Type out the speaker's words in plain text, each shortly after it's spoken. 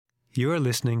You are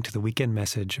listening to the weekend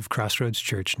message of Crossroads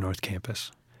Church North Campus.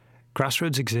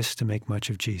 Crossroads exists to make much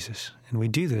of Jesus, and we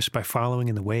do this by following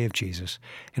in the way of Jesus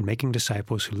and making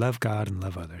disciples who love God and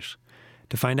love others.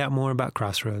 To find out more about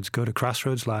Crossroads, go to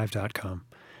crossroadslive.com.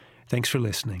 Thanks for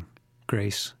listening.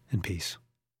 Grace and peace.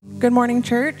 Good morning,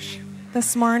 church.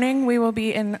 This morning we will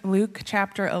be in Luke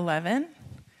chapter 11,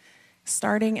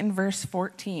 starting in verse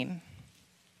 14.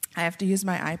 I have to use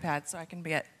my iPad so I can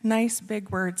get nice big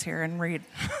words here and read.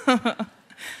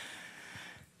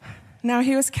 Now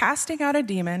he was casting out a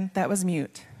demon that was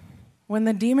mute. When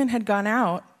the demon had gone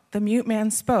out, the mute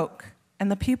man spoke, and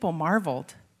the people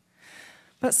marveled.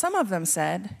 But some of them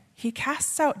said, "He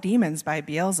casts out demons by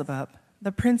Beelzebub,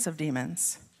 the prince of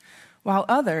demons." While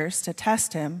others, to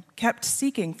test him, kept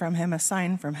seeking from him a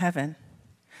sign from heaven.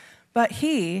 But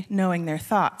he, knowing their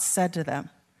thoughts, said to them,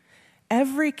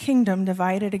 "Every kingdom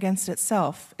divided against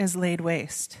itself is laid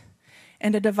waste,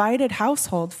 and a divided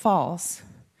household falls.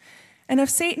 And if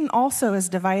Satan also is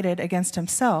divided against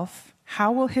himself, how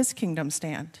will his kingdom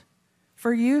stand?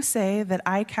 For you say that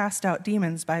I cast out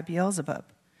demons by Beelzebub.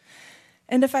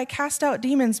 And if I cast out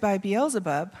demons by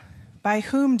Beelzebub, by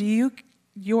whom do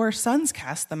your sons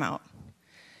cast them out?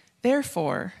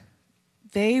 Therefore,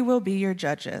 they will be your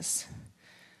judges.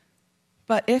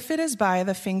 But if it is by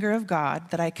the finger of God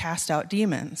that I cast out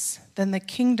demons, then the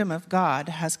kingdom of God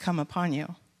has come upon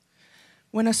you.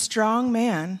 When a strong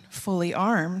man, fully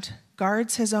armed,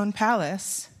 guards his own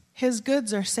palace, his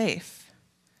goods are safe.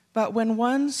 But when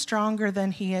one stronger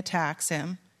than he attacks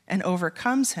him and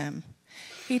overcomes him,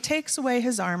 he takes away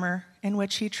his armor in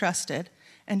which he trusted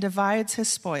and divides his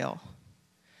spoil.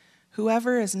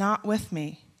 Whoever is not with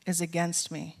me is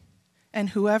against me,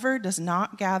 and whoever does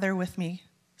not gather with me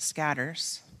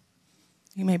scatters."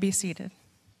 You may be seated.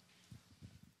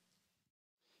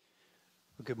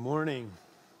 Well, good morning.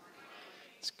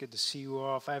 It's good to see you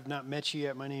all. If I have not met you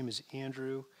yet, my name is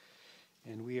Andrew,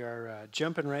 and we are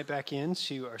jumping right back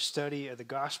into our study of the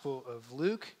Gospel of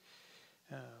Luke.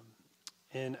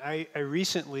 And I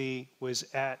recently was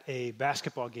at a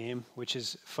basketball game, which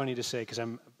is funny to say because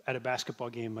I'm at a basketball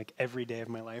game like every day of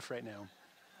my life right now.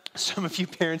 Some of you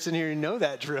parents in here know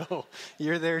that drill.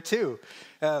 You're there too.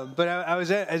 But I was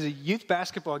at a youth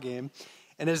basketball game,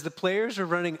 and as the players were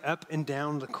running up and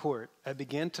down the court, I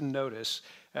began to notice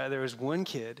there was one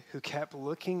kid who kept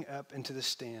looking up into the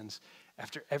stands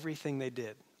after everything they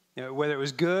did. You know, whether it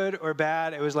was good or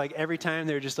bad, it was like every time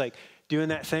they were just like doing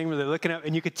that thing where they're looking up,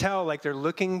 and you could tell like they're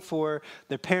looking for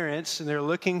their parents and they're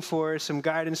looking for some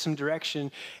guidance, some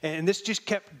direction. And this just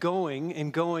kept going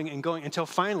and going and going until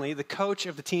finally the coach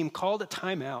of the team called a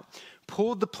timeout,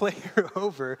 pulled the player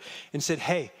over and said,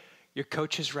 "Hey, your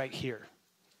coach is right here.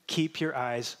 Keep your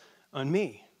eyes on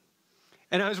me."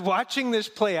 And I was watching this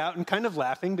play out and kind of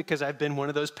laughing because I've been one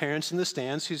of those parents in the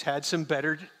stands who's had some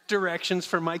better directions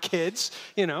for my kids,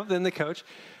 than the coach.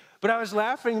 But I was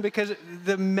laughing because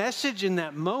the message in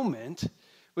that moment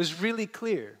was really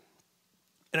clear.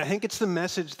 And I think it's the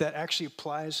message that actually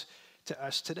applies to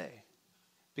us today.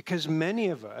 Because many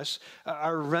of us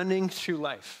are running through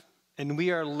life, and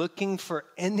we are looking for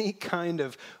any kind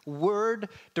of word,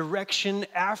 direction,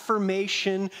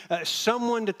 affirmation,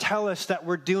 someone to tell us that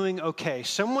we're doing okay,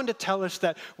 someone to tell us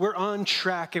that we're on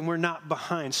track and we're not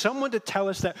behind, someone to tell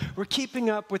us that we're keeping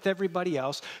up with everybody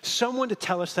else, someone to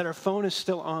tell us that our phone is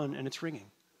still on and it's ringing.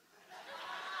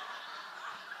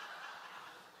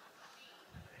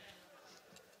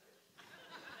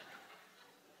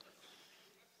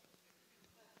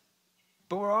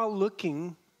 But we're all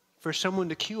looking for someone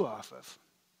to cue off of.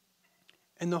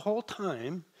 And the whole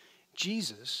time,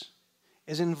 Jesus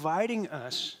is inviting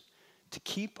us to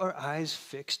keep our eyes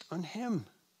fixed on him,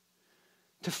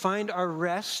 to find our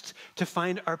rest, to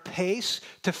find our pace,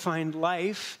 to find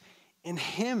life in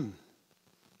him.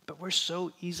 But we're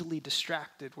so easily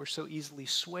distracted, we're so easily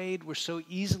swayed, we're so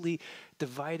easily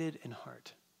divided in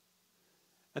heart.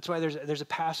 That's why there's a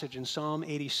passage in Psalm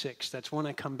 86. That's one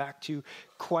I come back to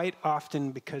quite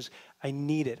often because I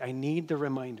need it. I need the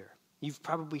reminder. You've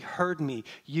probably heard me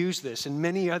use this in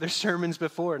many other sermons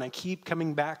before, and I keep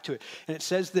coming back to it. And it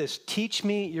says this: "Teach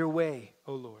me your way,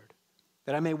 O Lord,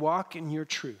 that I may walk in your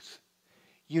truth.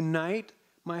 Unite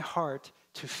my heart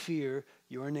to fear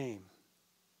your name.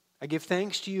 I give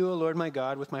thanks to you, O Lord my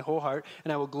God, with my whole heart,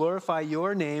 and I will glorify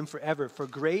your name forever. For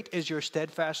great is your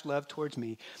steadfast love towards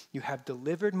me. You have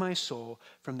delivered my soul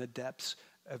from the depths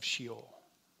of Sheol."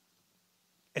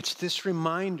 It's this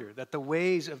reminder that the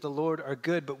ways of the Lord are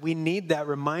good, but we need that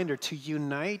reminder to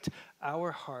unite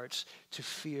our hearts to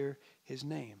fear his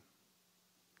name.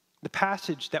 The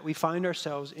passage that we find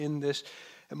ourselves in this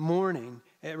morning,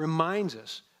 it reminds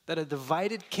us that a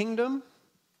divided kingdom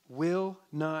will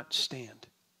not stand.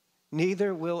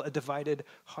 Neither will a divided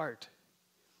heart.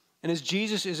 And as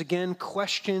Jesus is again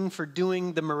questioned for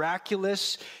doing the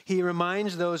miraculous, he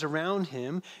reminds those around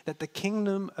him that the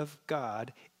kingdom of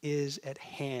God is at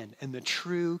hand and the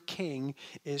true king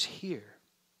is here.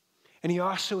 And he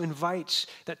also invites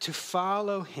that to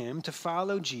follow him, to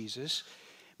follow Jesus,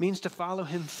 means to follow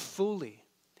him fully,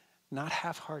 not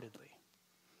half-heartedly.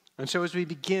 And so as we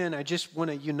begin, I just want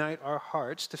to unite our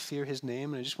hearts to fear his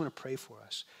name, and I just want to pray for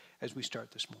us as we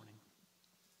start this morning.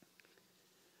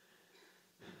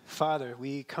 Father,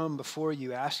 we come before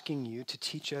you asking you to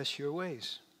teach us your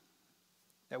ways,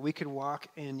 that we could walk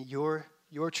in your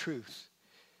truth.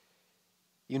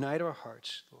 Unite our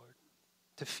hearts, Lord,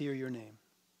 to fear your name.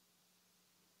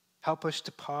 Help us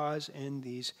to pause in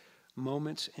these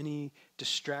moments, any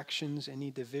distractions,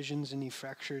 any divisions, any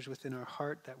fractures within our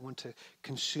heart that want to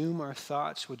consume our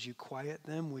thoughts. Would you quiet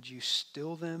them? Would you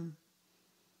still them,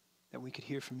 that we could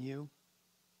hear from you?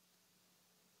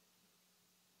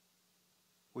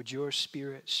 Would your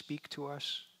Spirit speak to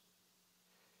us,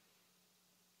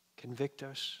 convict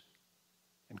us,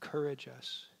 encourage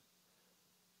us,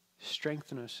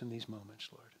 strengthen us in these moments,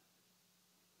 Lord,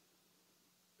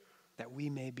 that we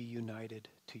may be united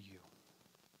to you.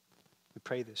 We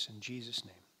pray this in Jesus'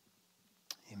 name.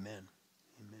 Amen.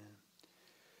 Amen.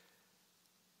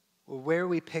 Well, where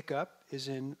we pick up is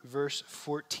in verse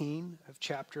 14 of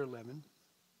chapter 11.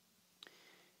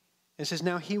 It says,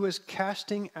 "Now he was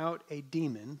casting out a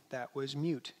demon that was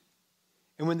mute.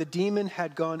 And when the demon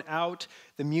had gone out,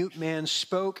 the mute man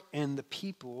spoke, and the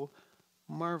people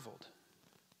marveled."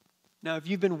 Now, if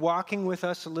you've been walking with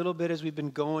us a little bit as we've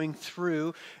been going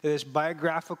through this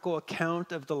biographical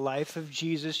account of the life of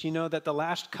Jesus, you know that the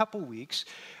last couple weeks,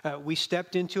 we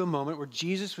stepped into a moment where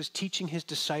Jesus was teaching his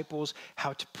disciples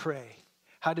how to pray,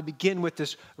 how to begin with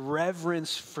this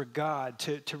reverence for God,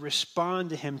 to respond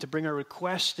to him, to bring our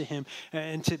requests to him,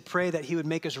 and to pray that he would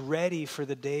make us ready for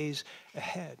the days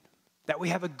ahead. That we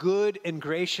have a good and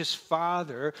gracious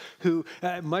Father who,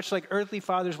 much like earthly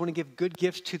fathers want to give good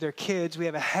gifts to their kids, we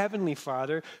have a heavenly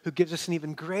Father who gives us an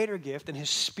even greater gift in his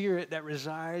Spirit that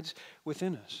resides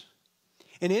within us.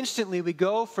 And instantly we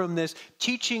go from this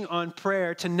teaching on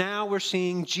prayer to now we're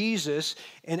seeing Jesus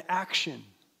in action.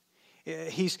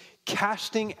 He's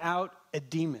casting out a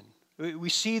demon. We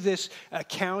see this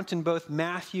account in both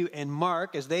Matthew and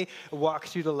Mark as they walk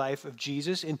through the life of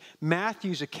Jesus. In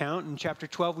Matthew's account, in chapter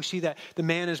 12, we see that the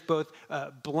man is both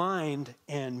blind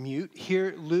and mute.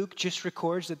 Here, Luke just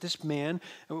records that this man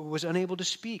was unable to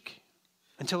speak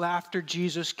until after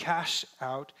Jesus casts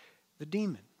out the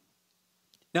demon.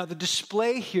 Now, the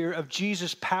display here of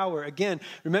Jesus' power, again,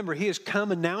 remember, he has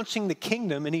come announcing the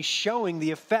kingdom and he's showing the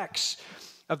effects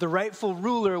of the rightful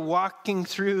ruler walking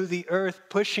through the earth,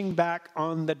 pushing back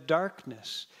on the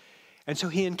darkness. And so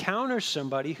he encounters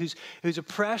somebody who's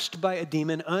oppressed by a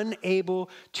demon, unable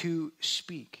to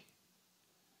speak.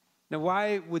 Now,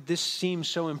 why would this seem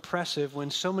so impressive when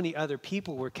so many other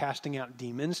people were casting out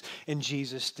demons in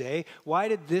Jesus' day? Why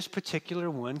did this particular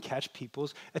one catch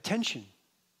people's attention?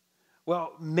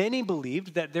 Well, many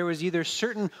believed that there was either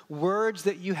certain words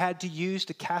that you had to use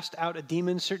to cast out a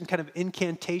demon, certain kind of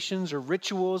incantations or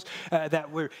rituals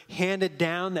that were handed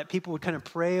down that people would kind of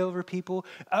pray over people.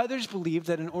 Others believed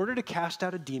that in order to cast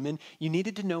out a demon, you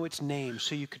needed to know its name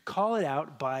so you could call it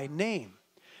out by name.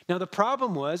 Now, the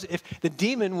problem was if the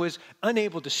demon was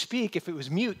unable to speak, if it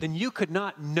was mute, then you could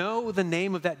not know the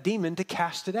name of that demon to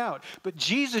cast it out. But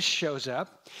Jesus shows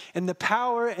up, and the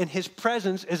power and his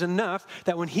presence is enough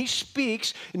that when he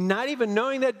speaks, not even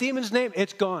knowing that demon's name,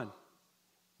 it's gone.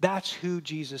 That's who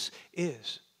Jesus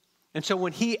is. And so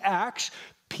when he acts,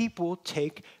 people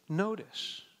take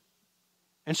notice.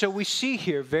 And so we see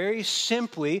here, very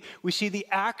simply, we see the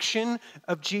action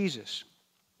of Jesus.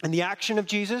 And the action of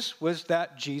Jesus was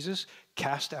that Jesus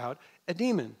cast out a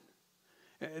demon.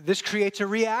 This creates a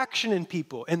reaction in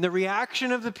people. And the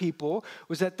reaction of the people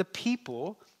was that the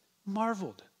people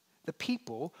marveled. The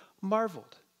people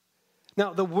marveled.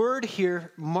 Now, the word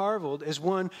here, marveled, is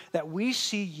one that we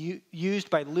see used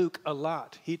by Luke a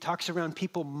lot. He talks around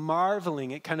people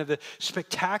marveling at kind of the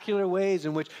spectacular ways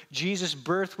in which Jesus'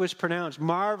 birth was pronounced,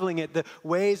 marveling at the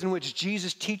ways in which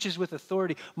Jesus teaches with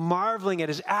authority, marveling at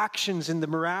his actions and the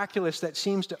miraculous that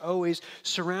seems to always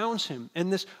surround him.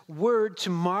 And this word, to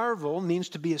marvel, means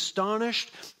to be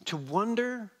astonished, to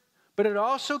wonder, but it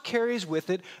also carries with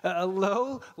it a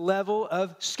low level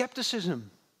of skepticism.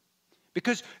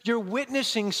 Because you're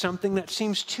witnessing something that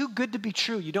seems too good to be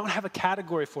true. You don't have a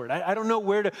category for it. I don't know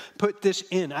where to put this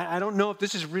in. I don't know if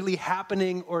this is really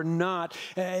happening or not.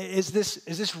 Is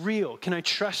this real? Can I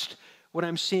trust what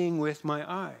I'm seeing with my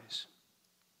eyes?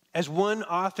 As one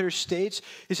author states,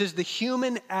 he says, the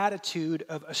human attitude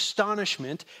of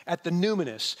astonishment at the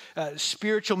numinous,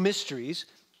 spiritual mysteries,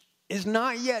 is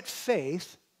not yet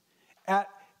faith. At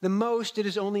the most, it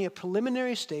is only a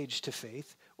preliminary stage to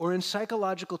faith, or in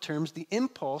psychological terms, the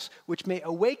impulse which may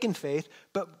awaken faith,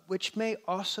 but which may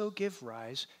also give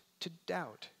rise to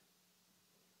doubt.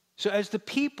 So as the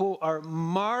people are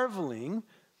marveling,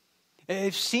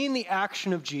 they've seen the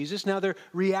action of Jesus, now they're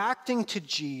reacting to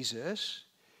Jesus,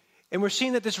 and we're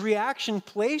seeing that this reaction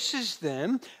places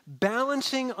them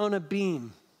balancing on a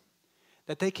beam,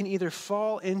 that they can either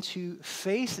fall into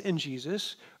faith in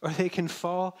Jesus or they can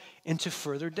fall into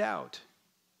further doubt.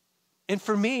 And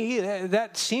for me,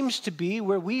 that seems to be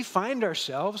where we find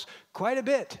ourselves quite a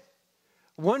bit,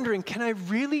 wondering, can I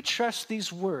really trust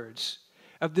these words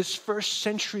of this first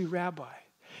century rabbi?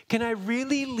 Can I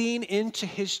really lean into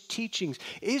his teachings?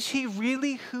 Is he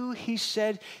really who he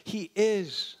said he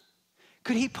is?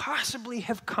 Could he possibly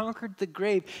have conquered the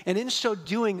grave and in so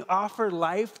doing offer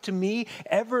life to me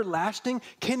everlasting?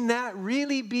 Can that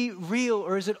really be real,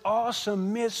 or is it all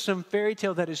some myth, some fairy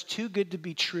tale that is too good to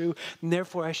be true, and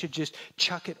therefore I should just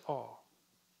chuck it all?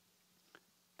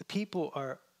 The people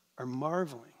are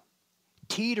marveling,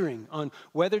 teetering on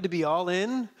whether to be all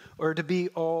in or to be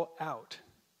all out.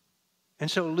 And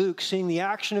so Luke, seeing the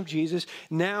action of Jesus,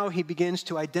 now he begins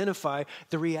to identify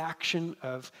the reaction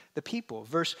of the people.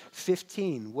 Verse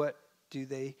 15, what do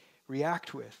they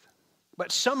react with?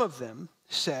 But some of them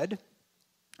said,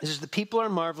 this is the people are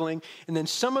marveling, and then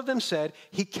some of them said,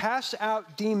 he casts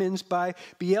out demons by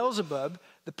Beelzebub,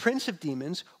 the prince of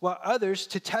demons, while others,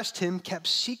 to test him, kept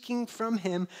seeking from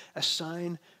him a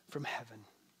sign from heaven.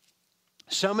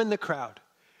 Some in the crowd,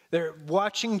 they're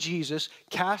watching Jesus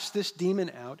cast this demon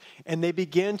out, and they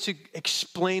begin to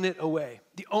explain it away.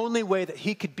 The only way that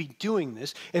he could be doing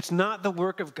this, it's not the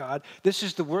work of God. This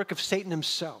is the work of Satan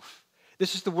himself.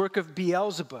 This is the work of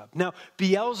Beelzebub. Now,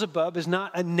 Beelzebub is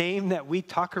not a name that we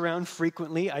talk around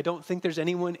frequently. I don't think there's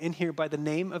anyone in here by the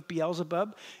name of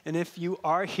Beelzebub. And if you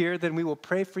are here, then we will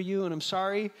pray for you. And I'm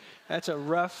sorry, that's a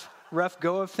rough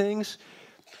go of things.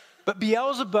 But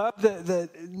Beelzebub, the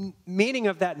meaning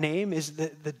of that name is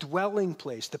the dwelling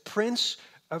place, the prince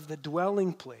of the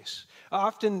dwelling place.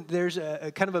 Often there's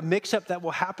a kind of a mix-up that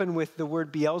will happen with the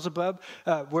word Beelzebub,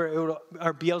 or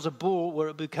Beelzebul, where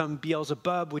it will become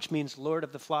Beelzebub, which means Lord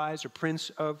of the Flies or Prince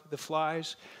of the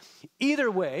Flies. Either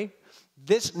way,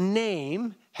 this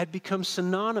name had become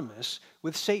synonymous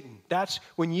with Satan. That's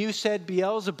when you said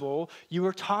Beelzebul, you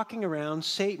were talking around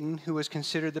Satan, who was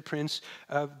considered the prince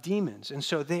of demons. And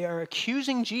so they are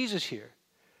accusing Jesus here.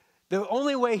 The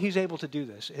only way he's able to do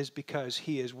this is because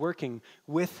he is working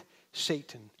with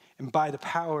Satan and by the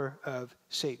power of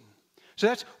Satan. So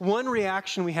that's one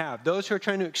reaction we have. Those who are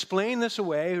trying to explain this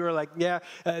away, who are like,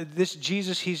 this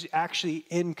Jesus, he's actually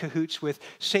in cahoots with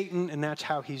Satan, and that's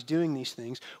how he's doing these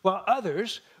things. While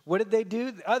others, what did they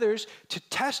do? Others, to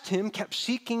test him, kept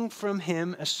seeking from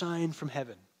him a sign from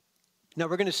heaven. Now,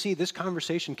 we're going to see this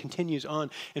conversation continues on,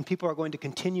 and people are going to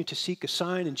continue to seek a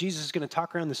sign, and Jesus is going to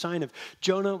talk around the sign of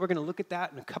Jonah. We're going to look at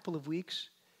that in a couple of weeks.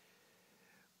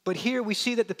 But here we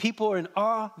see that the people are in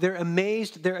awe, they're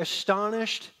amazed, they're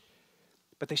astonished,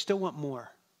 but they still want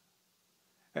more.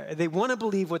 They want to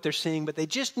believe what they're seeing, but they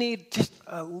just need just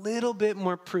a little bit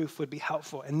more proof would be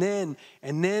helpful. And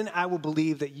then I will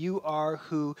believe that you are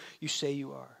who you say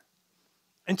you are.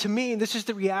 And to me, this is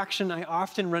the reaction I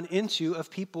often run into of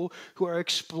people who are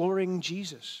exploring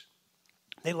Jesus.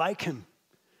 They like him.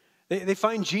 They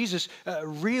find Jesus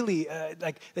really,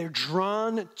 they're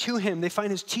drawn to him. They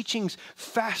find his teachings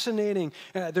fascinating.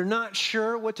 They're not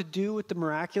sure what to do with the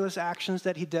miraculous actions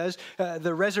that he does.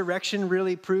 The resurrection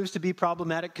really proves to be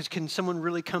problematic because can someone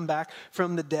really come back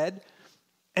from the dead?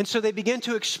 And so they begin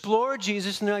to explore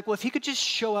Jesus, and they're like, well, if he could just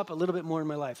show up a little bit more in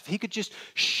my life, if he could just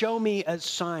show me a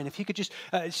sign, if he could just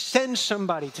send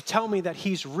somebody to tell me that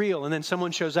he's real, and then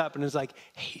someone shows up and is like,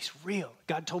 hey, he's real.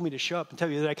 God told me to show up and tell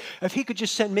you. They're like, if he could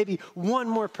just send maybe one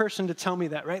more person to tell me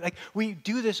that, right? Like we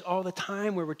do this all the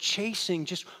time where we're chasing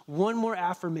just one more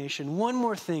affirmation, one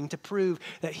more thing to prove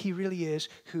that he really is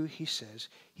who he says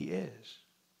he is.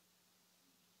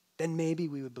 Then maybe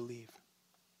we would believe.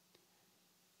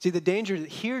 See, the danger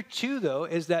here, too, though,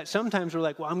 is that sometimes we're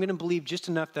like, well, I'm going to believe just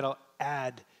enough that I'll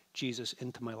add Jesus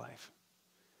into my life.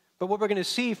 But what we're going to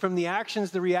see from the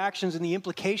actions, the reactions, and the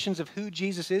implications of who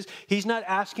Jesus is, he's not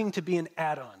asking to be an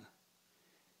add-on.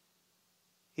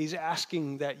 He's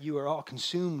asking that you are all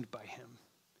consumed by him,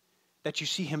 that you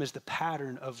see him as the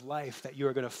pattern of life that you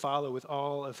are going to follow with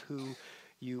all of who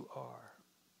you are.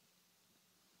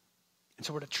 And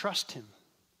so we're to trust him.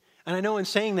 And I know in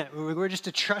saying that, we're just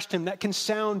to trust him. That can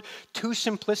sound too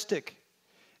simplistic.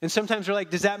 And sometimes we're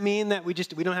like, does that mean that we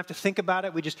don't have to think about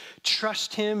it? We just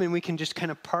trust him and we can just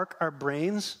kind of park our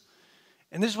brains?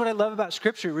 And this is what I love about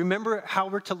Scripture. Remember how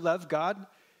we're to love God?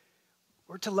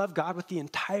 We're to love God with the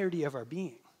entirety of our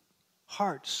being.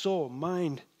 Heart, soul,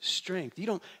 mind, strength. You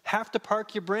don't have to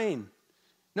park your brain.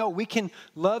 No, we can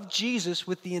love Jesus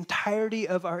with the entirety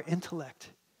of our intellect.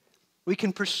 We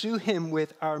can pursue him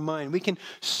with our mind. We can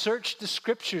search the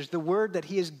Scriptures, the word that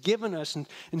he has given us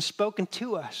and spoken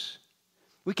to us.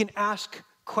 We can ask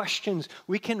questions.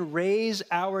 We can raise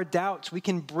our doubts. We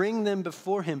can bring them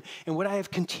before him. And what I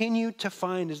have continued to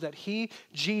find is that he,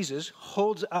 Jesus,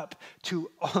 holds up to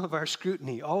all of our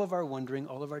scrutiny, all of our wondering,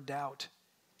 all of our doubt.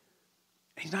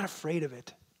 And he's not afraid of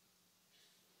it.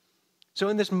 So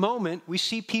in this moment, we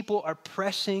see people are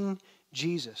pressing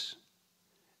Jesus.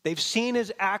 They've seen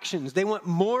his actions. They want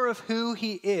more of who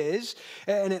he is,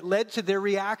 and it led to their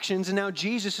reactions. And now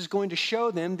Jesus is going to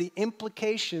show them the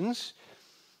implications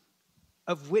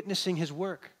of witnessing his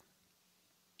work,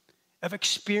 of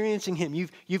experiencing him.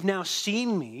 You've now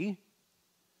seen me.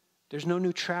 There's no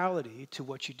neutrality to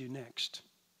what you do next.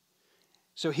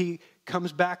 So he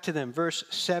comes back to them, verse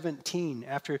 17,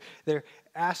 after they're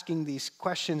asking these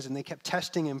questions and they kept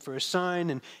testing him for a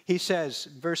sign. And he says,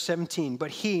 verse 17,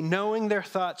 but he, knowing their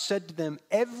thoughts, said to them,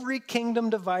 every kingdom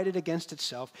divided against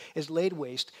itself is laid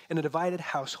waste, and a divided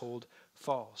household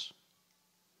falls.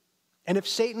 And if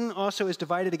Satan also is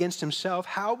divided against himself,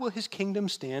 how will his kingdom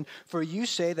stand? For you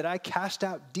say that I cast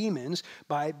out demons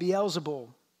by Beelzebul.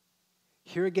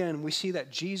 Here again, we see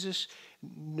that Jesus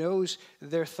knows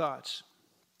their thoughts.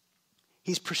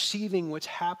 He's perceiving what's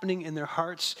happening in their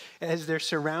hearts as they're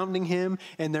surrounding him,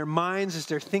 and their minds as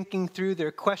they're thinking through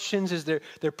their questions, as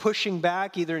they're pushing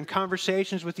back, either in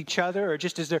conversations with each other or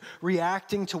just as they're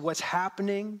reacting to what's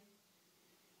happening.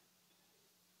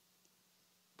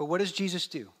 But what does Jesus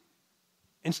do?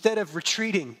 Instead of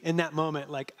retreating in that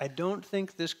moment, like, I don't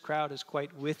think this crowd is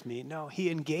quite with me. No, he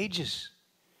engages.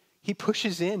 He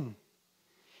pushes in.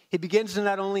 He begins to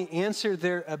not only answer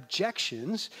their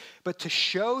objections, but to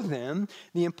show them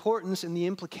the importance and the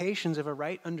implications of a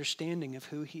right understanding of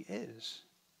who he is.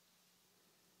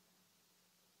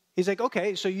 He's like,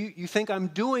 okay, so you think I'm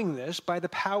doing this by the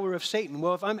power of Satan.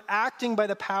 Well, if I'm acting by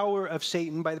the power of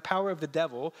Satan, by the power of the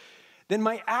devil, then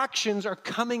my actions are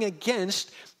coming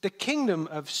against the kingdom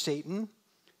of Satan.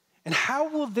 And how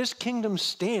will this kingdom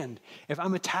stand if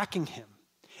I'm attacking him?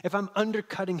 If I'm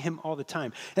undercutting him all the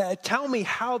time? Tell me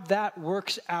how that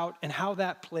works out and how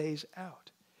that plays out.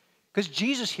 Because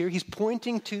Jesus here, he's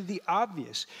pointing to the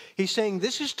obvious. He's saying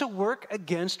this is to work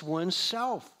against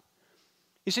oneself.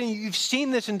 He's saying you've seen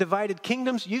this in divided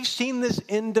kingdoms. You've seen this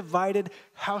in divided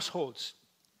households.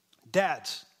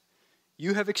 Dads,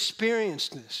 you have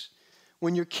experienced this.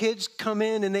 When your kids come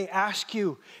in and they ask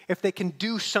you if they can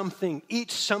do something, eat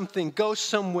something, go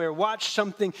somewhere, watch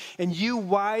something, and you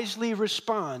wisely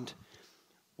respond,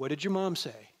 what did your mom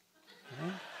say?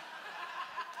 Right?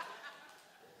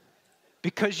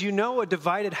 Because you know a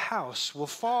divided house will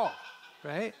fall,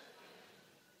 right?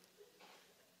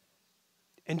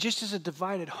 And just as a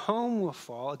divided home will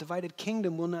fall, a divided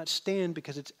kingdom will not stand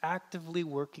because it's actively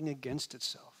working against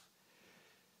itself.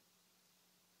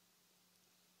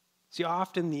 See,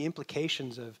 often the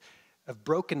implications of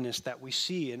brokenness that we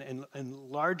see in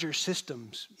larger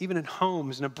systems, even in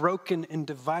homes, in a broken and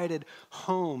divided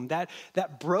home, that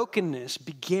brokenness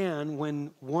began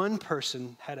when one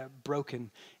person had a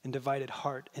broken and divided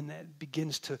heart, and that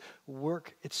begins to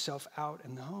work itself out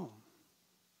in the home.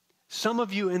 Some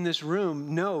of you in this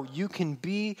room know you can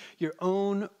be your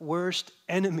own worst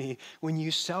enemy when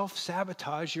you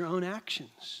self-sabotage your own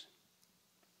actions.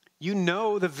 You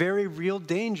know the very real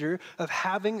danger of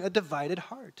having a divided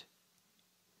heart.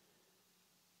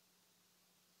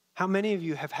 How many of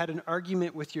you have had an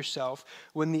argument with yourself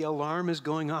when the alarm is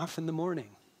going off in the morning?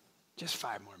 Just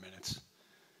 5 more minutes.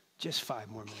 Just 5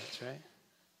 more minutes, right?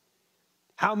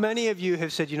 How many of you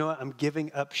have said, you know what, I'm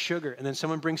giving up sugar, and then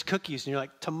someone brings cookies, and you're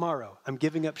like, tomorrow, I'm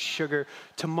giving up sugar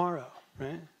tomorrow,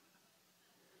 right?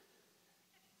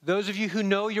 Those of you who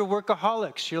know you're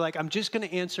workaholics, you're like, I'm just going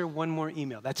to answer one more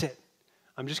email. That's it.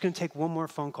 I'm just going to take one more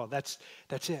phone call. That's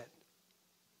it.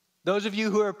 Those of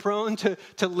you who are prone to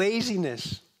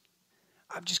laziness,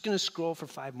 I'm just going to scroll for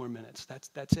 5 more minutes.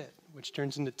 That's it, which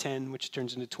turns into 10, which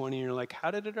turns into 20, and you're like,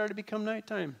 how did it already become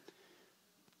nighttime?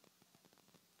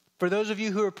 For those of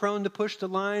you who are prone to push the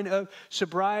line of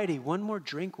sobriety, one more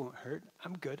drink won't hurt.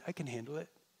 I'm good. I can handle it.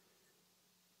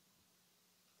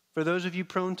 For those of you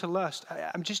prone to lust,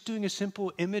 I'm just doing a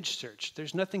simple image search.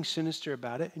 There's nothing sinister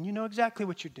about it, and you know exactly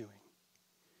what you're doing.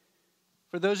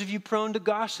 For those of you prone to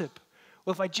gossip,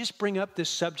 well, if I just bring up this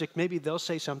subject, maybe they'll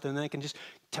say something and then I can just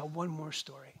tell one more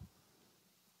story.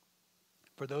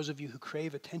 For those of you who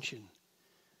crave attention,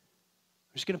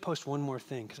 I'm just going to post one more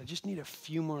thing because I just need a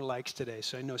few more likes today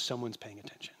so I know someone's paying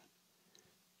attention.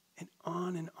 And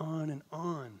on and on and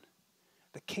on.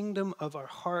 The kingdom of our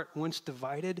heart, once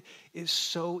divided, is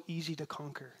so easy to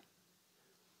conquer.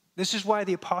 This is why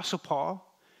the Apostle Paul,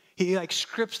 he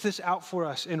scripts this out for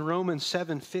us in Romans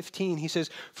 7:15. He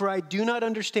says, "For I do not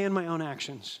understand my own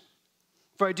actions.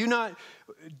 For I do not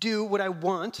do what I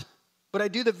want, but I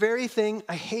do the very thing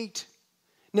I hate.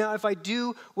 Now, if I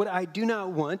do what I do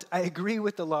not want, I agree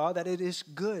with the law that it is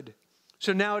good.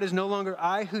 So now it is no longer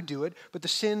I who do it, but the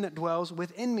sin that dwells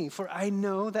within me. For I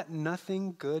know that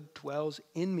nothing good dwells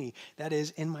in me, that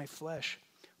is, in my flesh.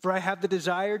 For I have the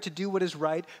desire to do what is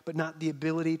right, but not the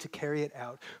ability to carry it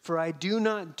out. For I do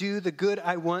not do the good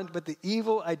I want, but the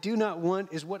evil I do not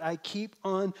want is what I keep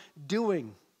on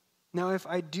doing. Now, if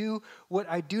I do what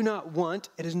I do not want,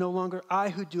 it is no longer I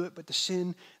who do it, but the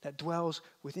sin that dwells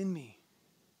within me."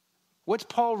 What's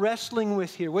Paul wrestling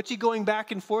with here? What's he going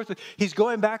back and forth with? He's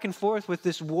going back and forth with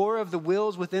this war of the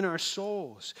wills within our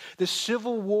souls, this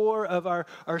civil war of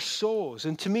our souls.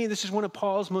 And to me, this is one of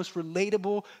Paul's most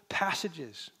relatable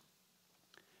passages.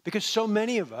 Because so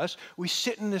many of us, we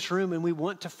sit in this room and we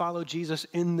want to follow Jesus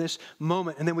in this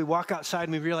moment. And then we walk outside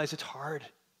and we realize it's hard.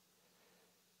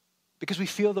 Because we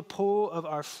feel the pull of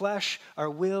our flesh,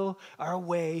 our will, our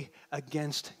way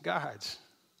against God's.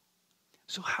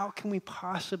 So how can we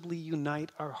possibly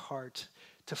unite our heart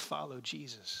to follow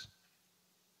Jesus?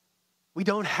 We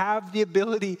don't have the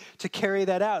ability to carry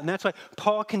that out. And that's why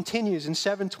Paul continues in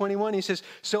 7:21. He says,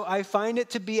 "So I find it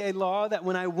to be a law that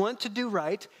when I want to do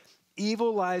right,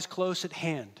 evil lies close at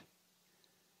hand."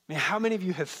 Man, how many of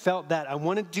you have felt that? I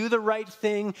want to do the right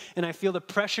thing, and I feel the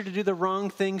pressure to do the wrong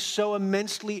thing so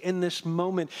immensely in this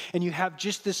moment. And you have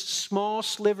just this small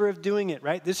sliver of doing it,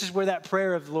 right? This is where that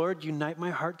prayer of, "Lord, unite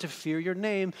my heart to fear your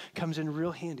name," comes in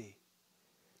real handy.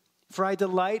 "For I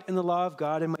delight in the law of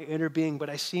God in my inner being, but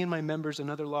I see in my members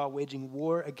another law waging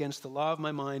war against the law of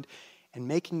my mind and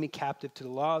making me captive to the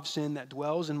law of sin that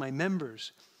dwells in my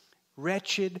members.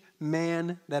 Wretched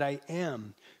man that I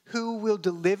am, who will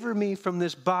deliver me from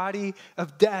this body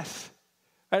of death?"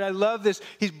 Right, I love this.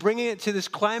 He's bringing it to this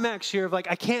climax here of I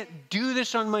can't do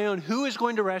this on my own. Who is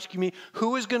going to rescue me?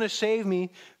 Who is going to save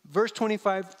me? Verse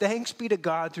 25, "Thanks be to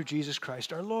God through Jesus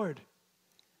Christ our Lord."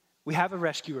 We have a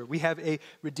rescuer. We have a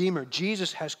redeemer.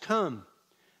 Jesus has come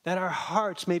that our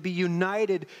hearts may be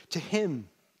united to him.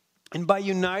 And by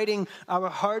uniting our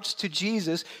hearts to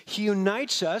Jesus, he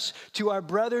unites us to our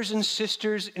brothers and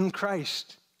sisters in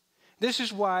Christ. This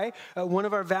is why one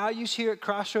of our values here at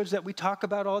Crossroads that we talk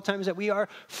about all the time is that we are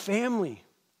family,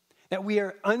 that we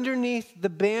are underneath the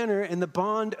banner and the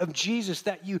bond of Jesus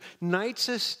that unites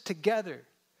us together.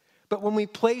 But when we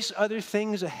place other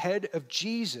things ahead of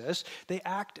Jesus, they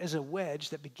act as a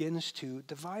wedge that begins to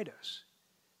divide us.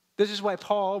 This is why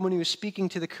Paul, when he was speaking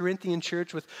to the Corinthian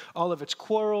church with all of its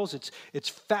quarrels, its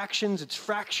factions, its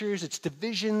fractures, its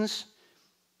divisions,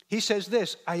 he says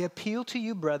this, "I appeal to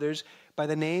you, brothers, by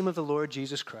the name of the Lord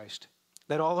Jesus Christ,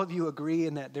 that all of you agree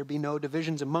and that there be no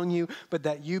divisions among you, but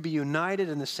that you be united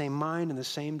in the same mind and the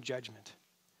same judgment."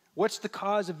 What's the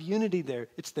cause of unity there?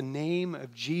 It's the name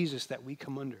of Jesus that we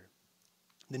come under.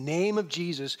 The name of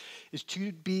Jesus is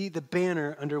to be the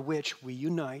banner under which we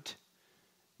unite,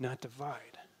 not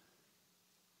divide.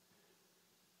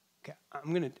 Okay,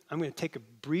 I'm gonna take a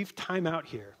brief time out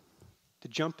here to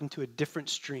jump into a different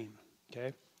stream.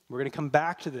 Okay, we're gonna come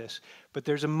back to this, but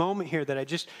there's a moment here that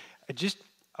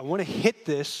I want to hit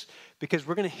this because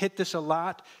we're gonna hit this a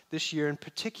lot this year in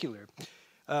particular.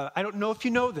 I don't know if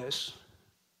you know this.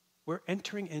 We're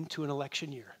entering into an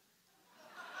election year.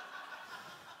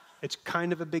 It's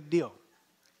kind of a big deal.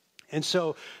 And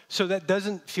so that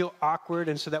doesn't feel awkward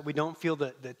and so that we don't feel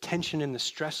the tension and the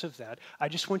stress of that, I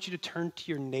just want you to turn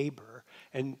to your neighbor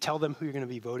and tell them who you're going to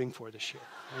be voting for this year.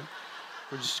 Right?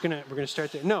 We're going to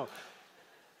start there. No.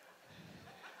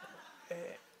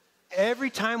 Every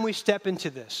time we step into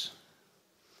this,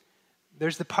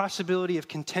 there's the possibility of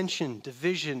contention,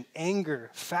 division,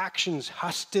 anger, factions,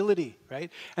 hostility,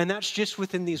 right? And that's just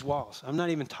within these walls. I'm not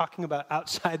even talking about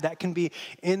outside. That can be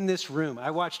in this room. I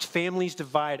watched families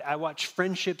divide. I watched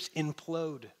friendships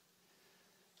implode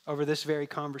over this very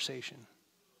conversation.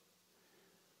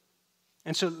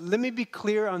 And so let me be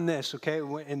clear on this, okay?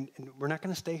 And we're not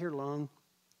going to stay here long.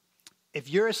 If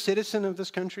you're a citizen of this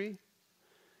country,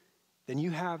 then you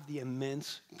have the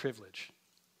immense privilege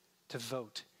to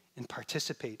vote and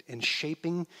participate in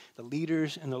shaping the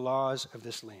leaders and the laws of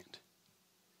this land.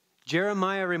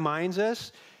 Jeremiah reminds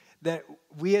us that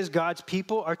we as God's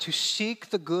people are to seek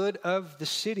the good of the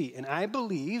city. And I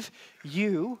believe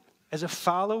you, as a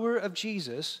follower of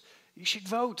Jesus, you should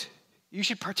vote. You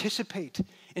should participate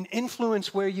and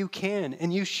influence where you can.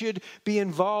 And you should be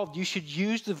involved. You should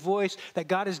use the voice that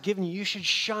God has given you. You should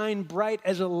shine bright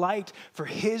as a light for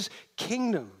his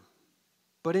kingdom.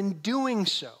 But in doing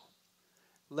so,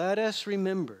 let us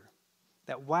remember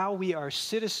that while we are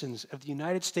citizens of the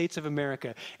United States of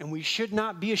America, and we should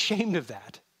not be ashamed of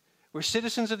that, we're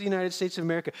citizens of the United States of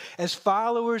America. As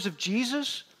followers of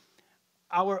Jesus,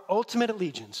 our ultimate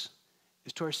allegiance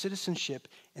is to our citizenship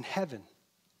in heaven.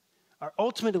 Our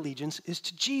ultimate allegiance is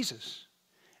to Jesus.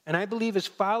 And I believe as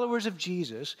followers of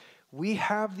Jesus, we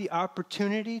have the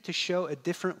opportunity to show a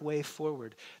different way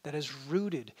forward that is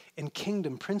rooted in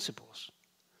kingdom principles.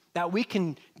 That we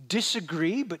can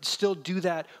disagree, but still do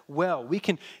that well. We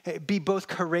can be both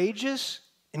courageous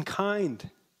and kind.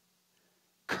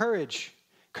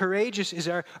 Courageous is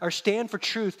our stand for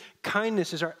truth.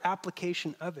 Kindness is our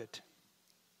application of it.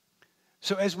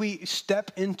 So as we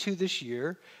step into this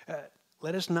year,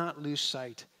 let us not lose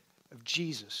sight of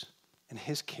Jesus and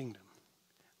his kingdom.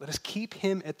 Let us keep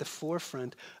him at the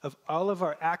forefront of all of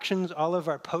our actions, all of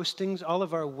our postings, all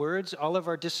of our words, all of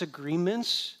our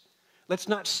disagreements. Let's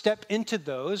not step into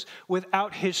those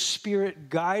without his Spirit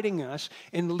guiding us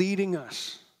and leading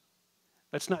us.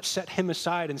 Let's not set him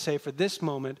aside and say, for this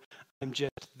moment, I'm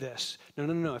just this.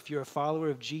 No. If you're a follower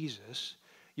of Jesus,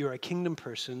 you're a kingdom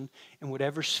person in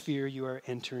whatever sphere you are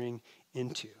entering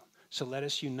into. So let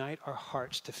us unite our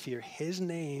hearts to fear his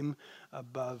name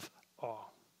above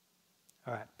all.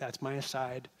 All right, that's my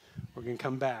aside. We're going to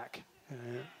come back.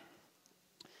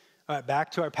 All right,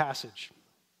 back to our passage.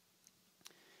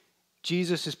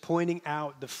 Jesus is pointing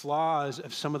out the flaws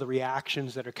of some of the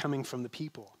reactions that are coming from the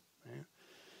people. Right?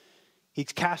 He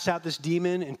casts out this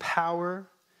demon in power,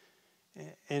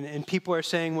 and people are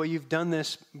saying, well, you've done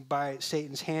this by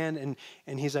Satan's hand,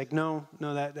 and he's like, no,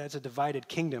 that's a divided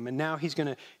kingdom. And now he's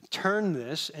going to turn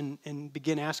this and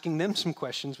begin asking them some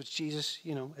questions, which Jesus,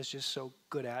 is just so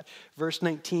good at. Verse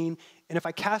 19, and if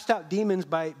I cast out demons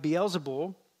by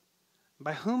Beelzebul,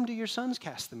 by whom do your sons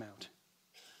cast them out?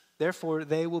 Therefore,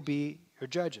 they will be your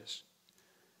judges.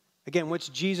 Again, what's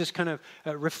Jesus kind of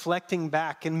reflecting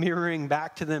back and mirroring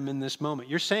back to them in this moment?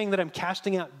 You're saying that I'm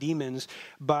casting out demons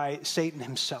by Satan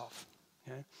himself.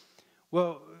 Okay?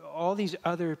 Well, all these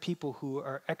other people who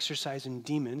are exorcising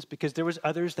demons, because there was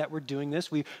others that were doing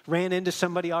this. We ran into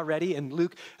somebody already in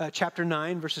Luke chapter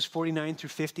 9, verses 49 through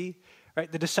 50.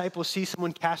 Right? The disciples see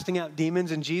someone casting out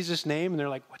demons in Jesus' name, and they're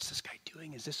like, what's this guy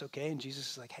doing? Is this okay? And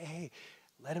Jesus is like, hey,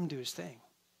 let him do his thing.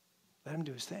 Let him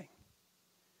do his thing.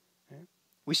 Right?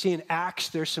 We see in Acts,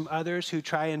 there's some others who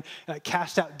try and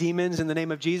cast out demons in the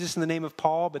name of Jesus, in the name of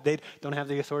Paul, but they don't have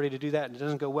the authority to do that, and it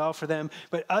doesn't go well for them.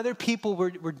 But other people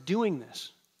were doing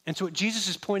this. And so what Jesus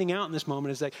is pointing out in this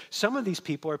moment is like, some of these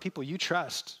people are people you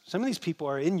trust. Some of these people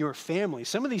are in your family.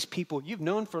 Some of these people you've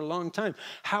known for a long time.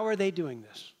 How are they doing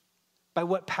this? By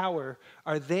what power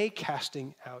are they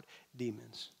casting out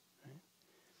demons?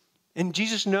 And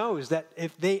Jesus knows that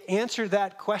if they answer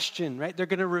that question, right, they're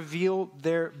going to reveal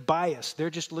their bias. They're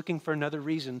just looking for another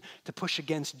reason to push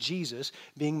against Jesus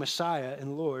being Messiah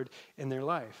and Lord in their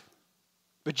life.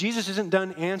 But Jesus isn't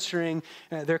done answering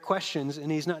their questions,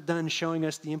 and he's not done showing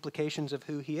us the implications of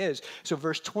who he is. So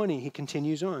verse 20, he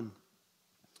continues on.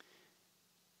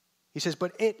 He says,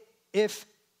 but if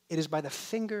it is by the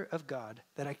finger of God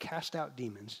that I cast out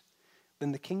demons,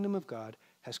 then the kingdom of God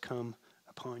has come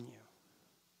upon you.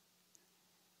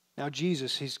 Now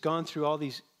Jesus, he's gone through all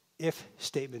these if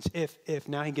statements. If.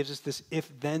 Now he gives us this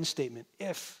if-then statement.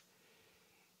 If.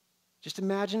 Just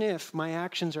imagine if my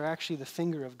actions are actually the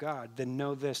finger of God, then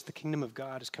know this, the kingdom of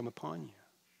God has come upon you.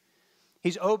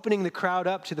 He's opening the crowd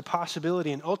up to the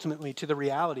possibility and ultimately to the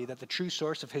reality that the true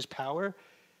source of his power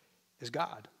is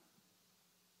God.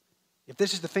 If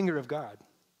this is the finger of God,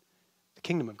 the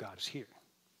kingdom of God is here.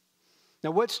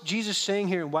 Now what's Jesus saying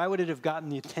here, and why would it have gotten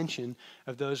the attention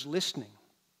of those listening?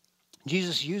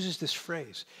 Jesus uses this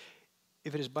phrase,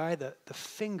 if it is by the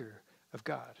finger of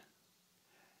God.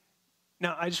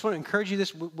 Now, I just want to encourage you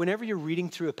this, whenever you're reading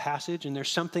through a passage and there's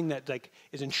something that like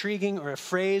is intriguing or a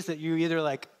phrase that you either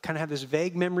like kind of have this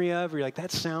vague memory of, or you're like,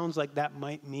 that sounds like that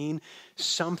might mean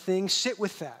something, sit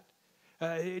with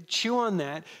that. Chew on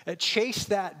that, chase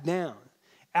that down.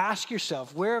 Ask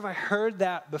yourself, where have I heard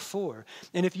that before?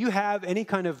 And if you have any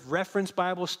kind of reference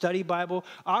Bible, study Bible,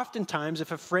 oftentimes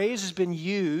if a phrase has been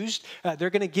used, they're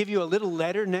going to give you a little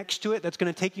letter next to it that's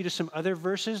going to take you to some other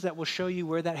verses that will show you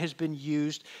where that has been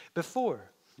used before.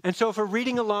 And so if we're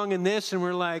reading along in this and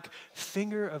we're like,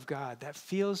 finger of God, that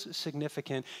feels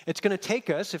significant, it's going to take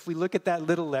us, if we look at that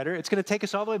little letter, it's going to take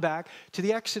us all the way back to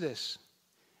the Exodus.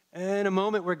 In a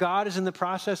moment where God is in the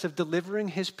process of delivering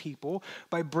his people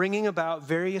by bringing about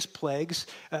various plagues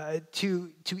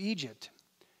to Egypt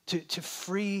to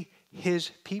free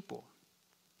his people.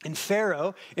 And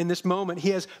Pharaoh, in this moment,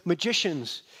 he has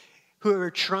magicians who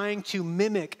are trying to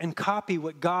mimic and copy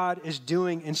what God is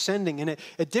doing and sending. And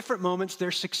at different moments, they're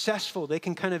successful. They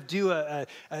can kind of do a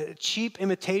cheap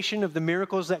imitation of the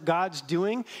miracles that God's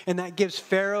doing, and that gives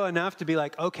Pharaoh enough to be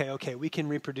like, okay, we can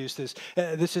reproduce this.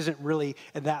 This isn't really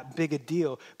that big a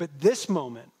deal. But this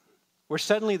moment, where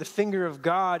suddenly the finger of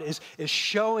God is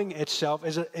showing itself,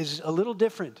 is a little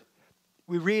different.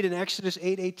 We read in Exodus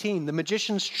 8:18, the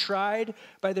magicians tried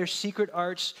by their secret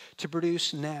arts to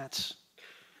produce gnats,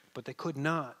 but they could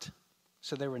not.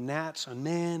 So there were gnats on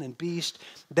man and beast.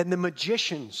 Then the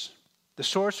magicians, the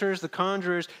sorcerers, the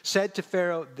conjurers, said to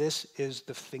Pharaoh, this is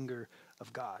the finger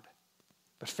of God.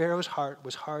 But Pharaoh's heart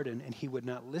was hardened, and he would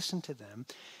not listen to them,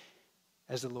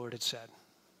 as the Lord had said.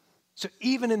 So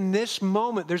even in this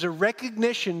moment, there's a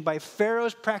recognition by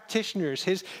Pharaoh's practitioners,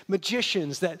 his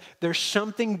magicians, that there's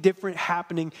something different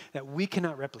happening that we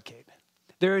cannot replicate.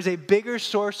 There is a bigger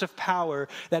source of power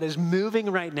that is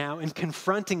moving right now and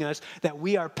confronting us that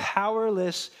we are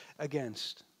powerless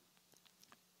against.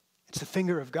 It's the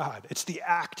finger of God. It's the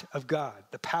act of God,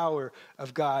 the power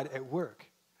of God at work.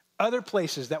 Other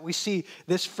places that we see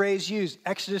this phrase used,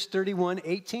 Exodus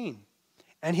 31:18.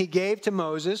 And he gave to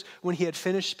Moses, when he had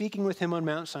finished speaking with him on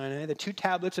Mount Sinai, the 2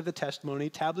 tablets of the testimony,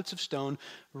 tablets of stone,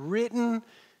 written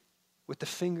with the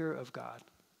finger of God.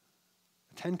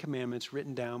 10 commandments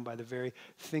written down by the very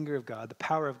finger of God, the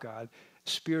power of God,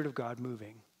 the Spirit of God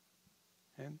moving.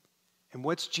 Okay? And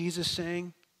what's Jesus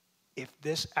saying? If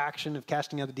this action of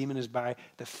casting out the demon is by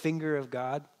the finger of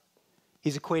God,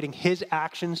 he's equating his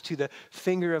actions to the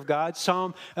finger of God.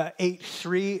 Psalm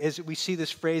 8:3, as we see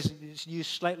this phrase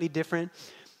used slightly different,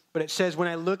 but it says, when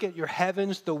I look at your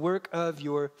heavens, the work of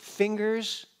your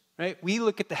fingers, right? We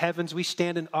look at the heavens, we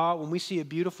stand in awe. When we see a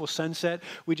beautiful sunset,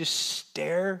 we just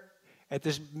stare at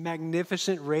this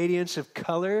magnificent radiance of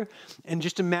color. And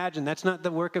just imagine, that's not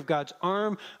the work of God's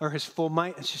arm or his full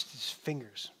might, it's just his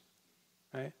fingers,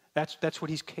 right? That's what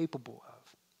he's capable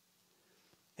of.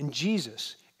 And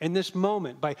Jesus, in this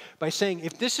moment, by saying,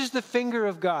 if this is the finger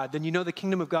of God, then you know the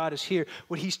kingdom of God is here.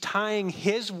 What he's tying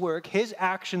his work, his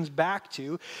actions back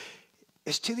to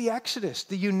is to the Exodus,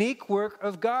 the unique work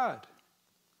of God.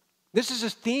 This is a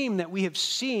theme that we have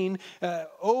seen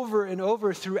over and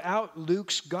over throughout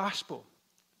Luke's gospel,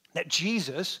 that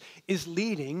Jesus is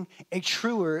leading a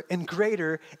truer and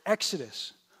greater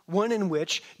Exodus, one in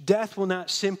which death will not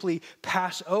simply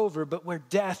pass over, but where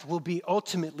death will be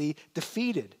ultimately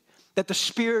defeated, that the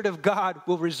Spirit of God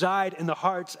will reside in the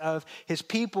hearts of his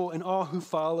people and all who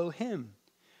follow him.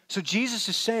 So Jesus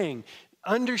is saying,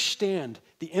 understand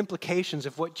the implications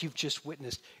of what you've just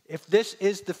witnessed. If this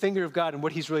is the finger of God, and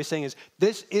what he's really saying is,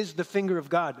 this is the finger of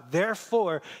God,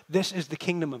 therefore, this is the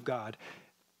kingdom of God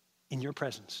in your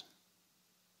presence.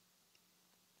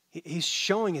 He's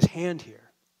showing his hand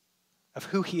here of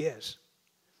who he is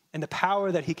and the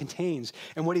power that he contains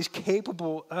and what he's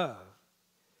capable of.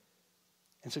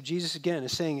 And so Jesus, again,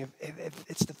 is saying, if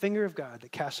it's the finger of God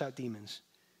that casts out demons,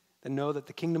 then know that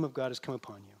the kingdom of God has come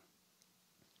upon you.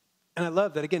 And I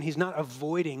love that, again, he's not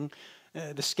avoiding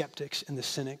the skeptics and the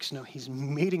cynics. No, he's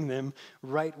meeting them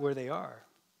right where they are.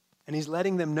 And he's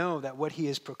letting them know that what he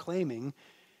is proclaiming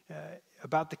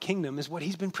about the kingdom is what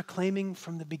he's been proclaiming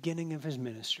from the beginning of his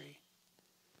ministry.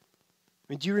 I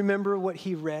mean, do you remember what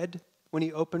he read when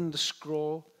he opened the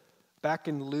scroll back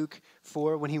in Luke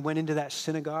 4 when he went into that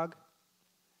synagogue?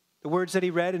 The words that he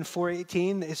read in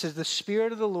 4:18, it says, the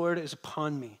Spirit of the Lord is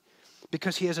upon me,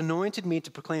 because he has anointed me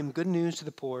to proclaim good news to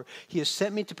the poor. He has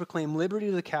sent me to proclaim liberty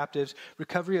to the captives,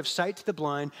 recovery of sight to the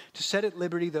blind, to set at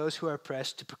liberty those who are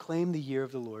oppressed, to proclaim the year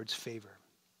of the Lord's favor.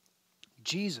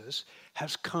 Jesus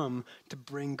has come to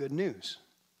bring good news,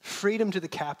 freedom to the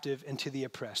captive and to the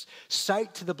oppressed,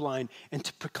 sight to the blind, and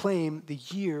to proclaim the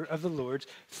year of the Lord's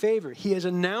favor. He is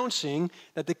announcing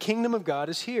that the kingdom of God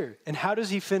is here. And how does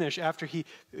he finish after he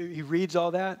reads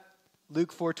all that?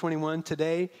 Luke 4:21,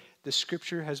 today the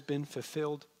scripture has been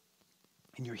fulfilled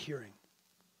in your hearing.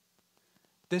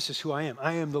 This is who I am.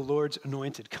 I am the Lord's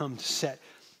anointed, come to set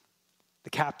the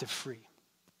captive free,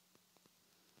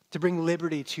 to bring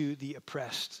liberty to the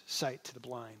oppressed, sight to the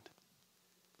blind,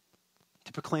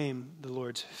 to proclaim the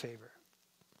Lord's favor.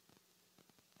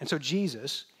 And so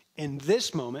Jesus, in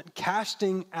this moment,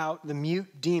 casting out the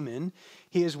mute demon,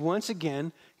 he is once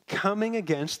again coming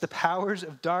against the powers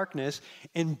of darkness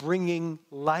and bringing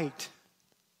light.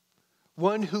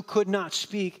 One who could not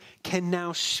speak can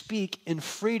now speak in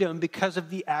freedom because of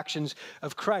the actions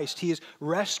of Christ. He is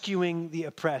rescuing the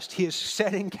oppressed. He is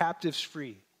setting captives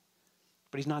free.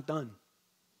 But he's not done.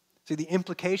 See, the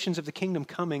implications of the kingdom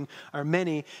coming are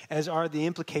many, as are the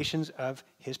implications of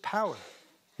his power.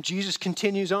 Jesus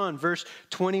continues on, verse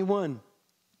 21.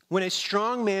 When a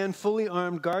strong man, fully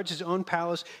armed, guards his own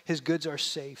palace, his goods are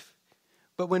safe.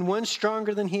 But when one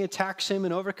stronger than he attacks him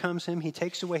and overcomes him, he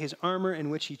takes away his armor in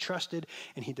which he trusted,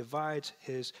 and he divides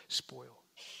his spoil.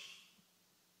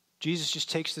 Jesus just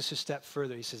takes this a step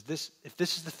further. He says, if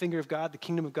this is the finger of God, the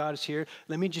kingdom of God is here,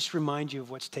 let me just remind you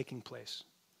of what's taking place.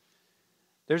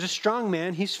 There's a strong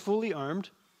man, he's fully armed,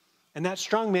 and that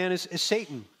strong man is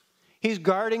Satan. He's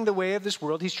guarding the way of this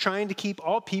world. He's trying to keep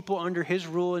all people under his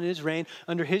rule and his reign,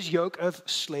 under his yoke of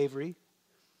slavery.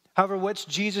 However, what's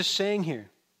Jesus saying here?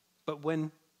 But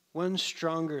when one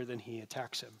stronger than he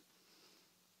attacks him.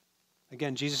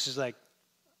 Again, Jesus is like,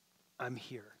 I'm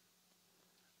here.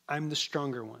 I'm the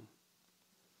stronger one.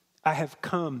 I have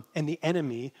come, and the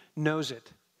enemy knows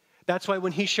it. That's why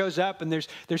when he shows up and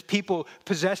there's people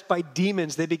possessed by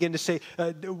demons, they begin to say,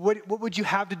 what would you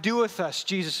have to do with us,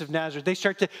 Jesus of Nazareth? They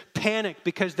start to panic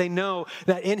because they know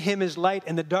that in him is light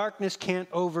and the darkness can't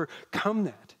overcome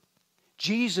that.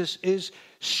 Jesus is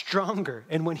stronger,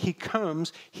 and when he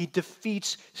comes, he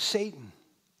defeats Satan.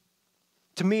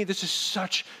 To me, this is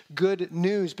such good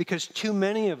news because too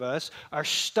many of us are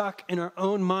stuck in our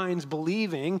own minds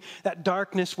believing that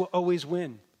darkness will always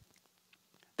win.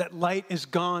 That light is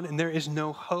gone and there is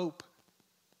no hope.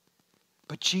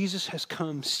 But Jesus has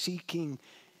come seeking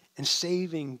and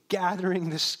saving, gathering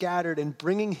the scattered, and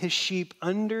bringing his sheep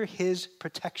under his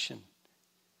protection.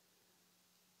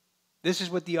 This is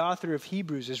what the author of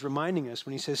Hebrews is reminding us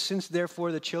when he says, since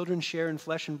therefore the children share in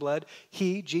flesh and blood,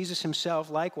 he, Jesus himself,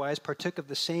 likewise partook of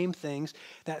the same things,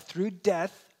 that through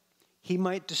death he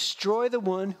might destroy the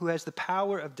one who has the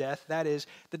power of death, that is,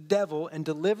 the devil, and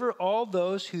deliver all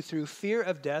those who through fear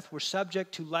of death were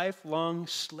subject to lifelong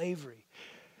slavery.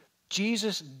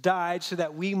 Jesus died so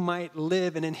that we might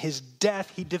live, and in his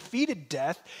death, he defeated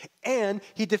death, and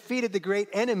he defeated the great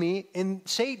enemy in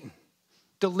Satan,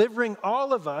 delivering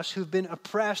all of us who've been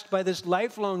oppressed by this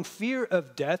lifelong fear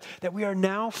of death, that we are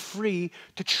now free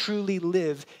to truly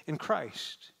live in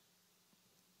Christ.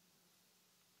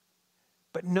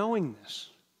 But knowing this,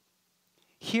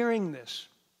 hearing this,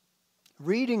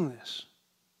 reading this,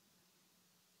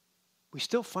 we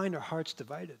still find our hearts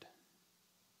divided.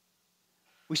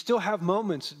 We still have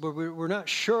moments where we're not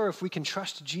sure if we can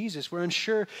trust Jesus. We're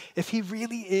unsure if he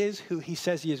really is who he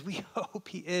says he is. We hope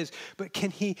he is, but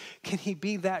can he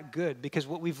be that good? Because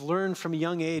what we've learned from a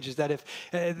young age is that if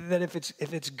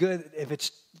it's good, if it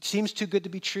seems too good to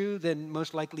be true, then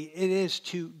most likely it is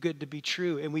too good to be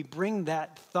true. And we bring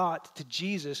that thought to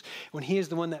Jesus when he is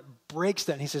the one that breaks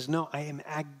that. And he says, no, I am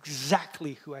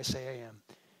exactly who I say I am.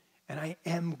 And I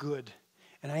am good.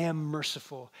 And I am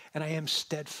merciful. And I am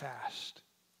steadfast.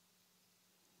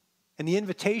 And the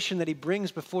invitation that he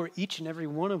brings before each and every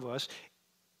one of us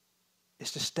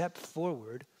is to step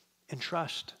forward in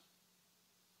trust,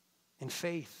 in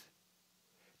faith,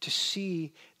 to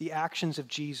see the actions of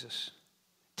Jesus,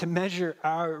 to measure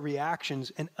our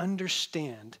reactions and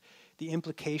understand the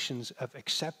implications of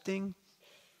accepting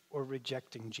or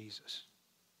rejecting Jesus.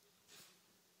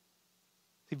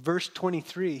 See, verse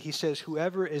 23, he says,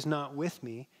 whoever is not with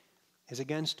me is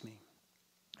against me,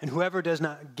 and whoever does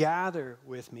not gather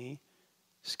with me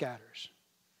scatters.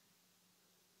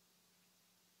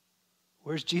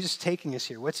 Where's Jesus taking us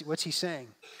here? What's he saying?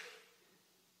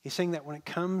 He's saying that when it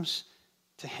comes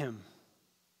to him,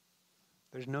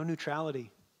 there's no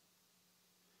neutrality.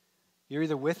 You're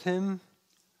either with him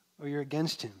or you're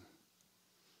against him.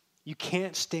 You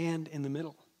can't stand in the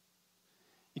middle.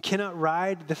 You cannot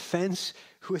ride the fence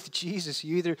with Jesus.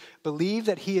 You either believe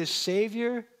that he is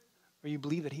Savior or you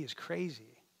believe that he is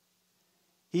crazy.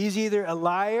 He's either a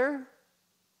liar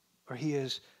or he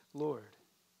is Lord.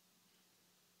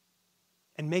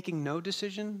 And making no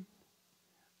decision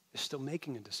is still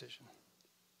making a decision.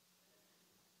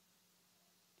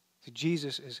 So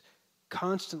Jesus is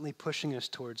constantly pushing us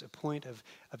towards a point of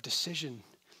decision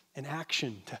and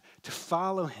action to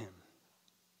follow him.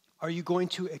 Are you going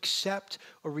to accept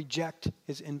or reject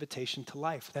his invitation to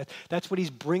life? That's what he's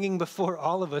bringing before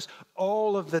all of us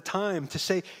all of the time. To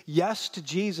say yes to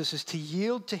Jesus is to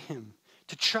yield to him,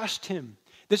 to trust him.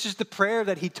 This is the prayer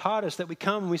that he taught us, that we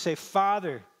come and we say,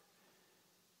 Father,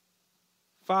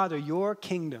 Father, your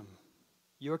kingdom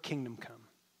come.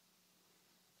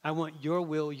 I want your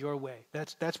will, your way.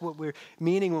 That's what we're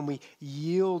meaning when we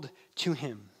yield to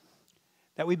him.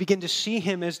 That we begin to see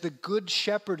him as the good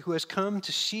shepherd who has come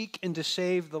to seek and to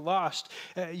save the lost.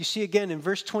 You see again in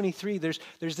verse 23, there's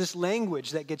this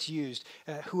language that gets used.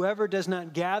 Whoever does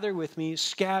not gather with me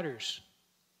scatters.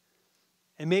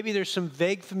 And maybe there's some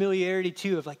vague familiarity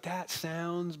too of like, that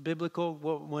sounds biblical.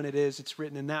 Well, when it is, it's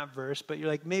written in that verse. But you're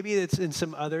like, maybe it's in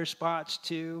some other spots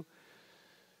too.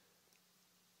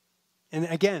 And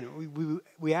again,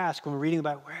 we ask when we're reading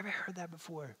about, where have I heard that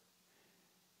before?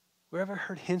 Where have I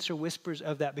heard hints or whispers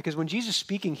of that? Because when Jesus is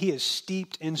speaking, he is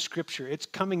steeped in Scripture. It's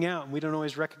coming out, and we don't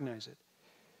always recognize it.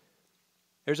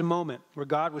 There's a moment where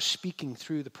God was speaking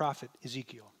through the prophet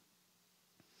Ezekiel.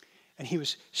 And he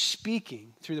was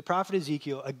speaking through the prophet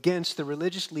Ezekiel against the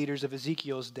religious leaders of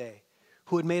Ezekiel's day,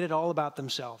 who had made it all about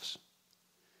themselves.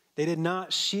 They did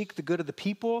not seek the good of the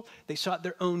people. They sought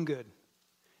their own good.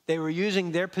 They were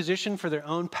using their position for their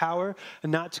own power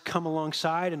and not to come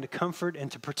alongside and to comfort and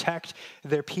to protect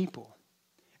their people.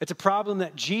 It's a problem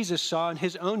that Jesus saw in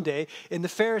his own day in the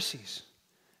Pharisees,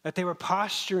 that they were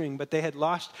posturing, but they had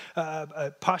lost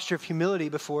a posture of humility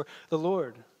before the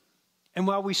Lord. And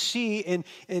while we see in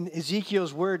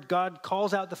Ezekiel's word, God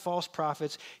calls out the false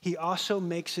prophets, he also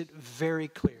makes it very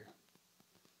clear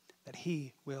that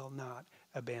he will not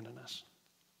abandon us.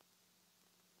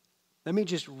 Let me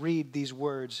just read these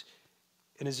words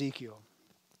in Ezekiel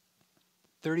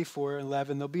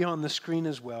 34:11. They'll be on the screen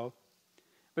as well.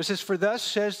 But it says, "For thus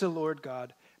says the Lord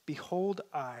God, behold,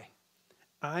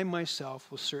 I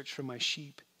myself will search for my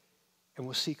sheep and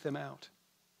will seek them out.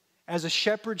 As a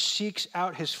shepherd seeks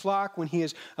out his flock when he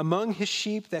is among his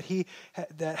sheep that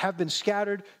have been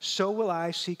scattered, so will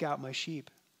I seek out my sheep,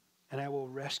 and I will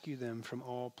rescue them from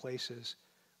all places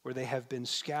where they have been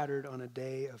scattered on a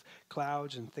day of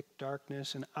clouds and thick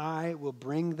darkness. And I will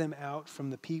bring them out from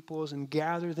the peoples and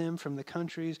gather them from the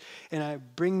countries, and I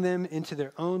bring them into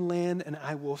their own land, and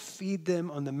I will feed them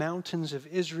on the mountains of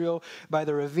Israel, by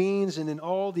the ravines, and in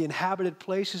all the inhabited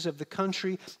places of the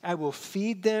country. I will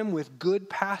feed them with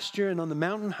good pasture, and on the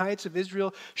mountain heights of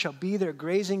Israel shall be their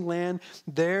grazing land.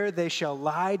 There they shall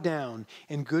lie down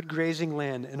in good grazing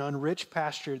land, and on rich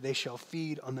pasture they shall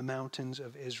feed on the mountains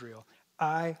of Israel.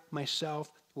 I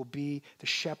myself will be the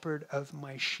shepherd of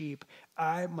my sheep.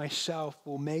 I myself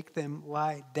will make them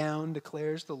lie down,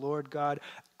 declares the Lord God.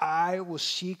 I will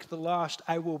seek the lost.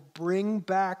 I will bring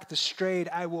back the strayed.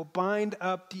 I will bind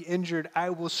up the injured. I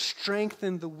will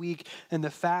strengthen the weak, and the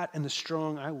fat and the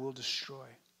strong I will destroy.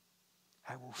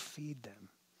 I will feed them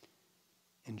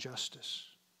in justice."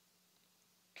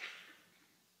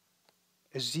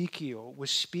 Ezekiel was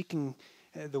speaking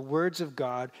the words of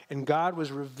God, and God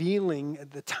was revealing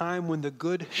at the time when the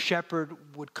good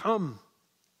shepherd would come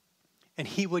and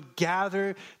he would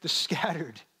gather the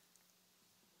scattered.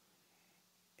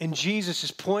 And Jesus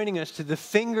is pointing us to the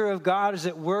finger of God is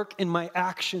at work in my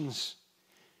actions.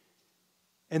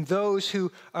 And those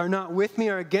who are not with me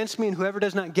are against me, and whoever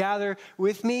does not gather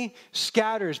with me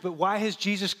scatters. But why has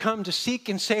Jesus come? To seek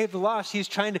and save the lost. He's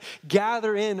trying to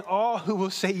gather in all who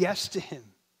will say yes to him.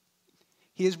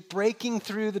 He is breaking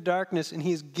through the darkness, and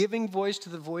he is giving voice to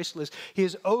the voiceless. He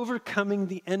is overcoming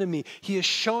the enemy. He is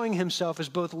showing himself as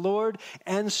both Lord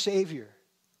and Savior.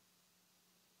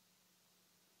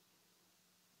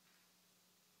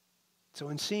 So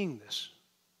in seeing this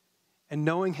and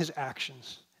knowing his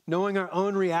actions, knowing our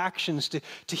own reactions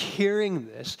to hearing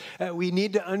this, we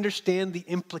need to understand the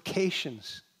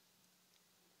implications.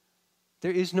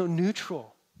 There is no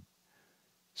neutral.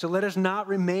 So let us not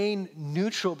remain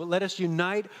neutral, but let us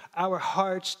unite our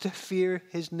hearts to fear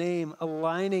his name,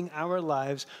 aligning our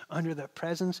lives under the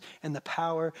presence and the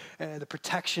power, the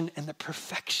protection and the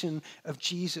perfection of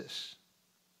Jesus.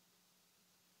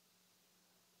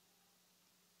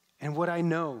 And what I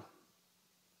know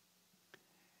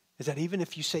is that even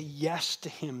if you say yes to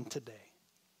him today,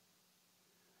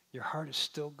 your heart is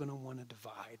still going to want to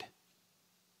divide.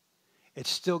 It's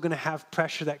still going to have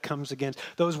pressure that comes against.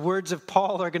 Those words of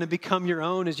Paul are going to become your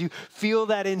own as you feel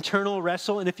that internal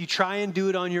wrestle. And if you try and do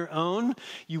it on your own,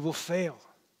 you will fail.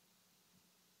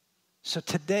 So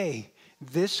today,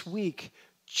 this week,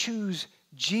 choose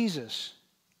Jesus.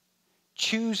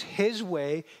 Choose his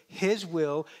way, his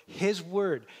will, his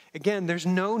word. Again, there's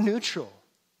no neutral.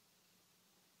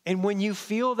 And when you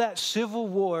feel that civil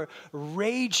war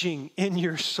raging in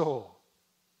your soul,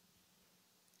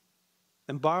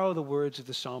 and borrow the words of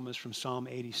the psalmist from Psalm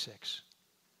 86.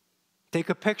 Take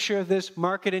a picture of this,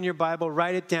 mark it in your Bible,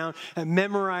 write it down, and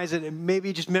memorize it. And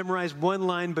maybe just memorize one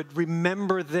line, but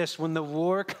remember this when the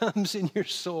war comes in your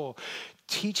soul.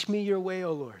 Teach me your way,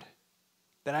 O Lord.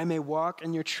 that I may walk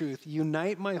in your truth.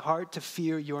 Unite my heart to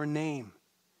fear your name.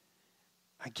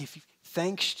 I give you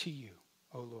thanks to you,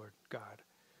 O Lord God,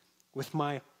 with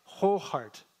my whole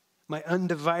heart, my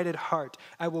undivided heart.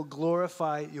 I will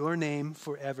glorify your name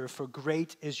forever, for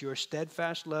great is your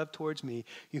steadfast love towards me.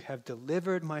 You have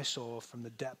delivered my soul from the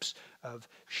depths of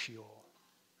Sheol.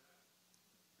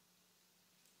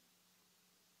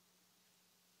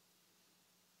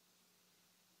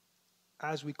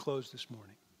 As we close this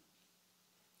morning,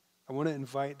 I want to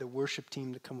invite the worship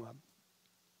team to come up.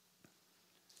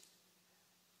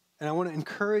 And I want to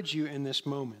encourage you in this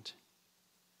moment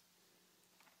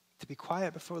to be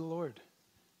quiet before the Lord,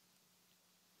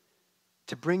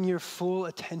 to bring your full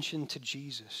attention to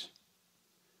Jesus,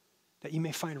 that you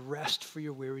may find rest for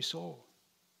your weary soul.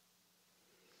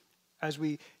 As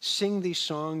we sing these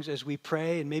songs, as we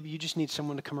pray, and maybe you just need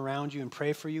someone to come around you and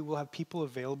pray for you, we'll have people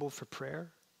available for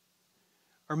prayer.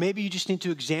 Or maybe you just need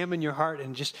to examine your heart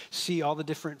and just see all the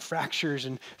different fractures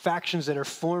and factions that are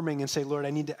forming and say, Lord, I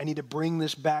need to bring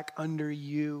this back under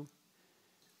you.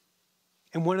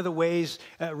 And one of the ways,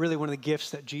 really one of the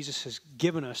gifts that Jesus has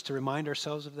given us to remind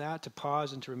ourselves of that, to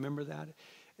pause and to remember that,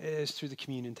 is through the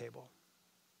communion table,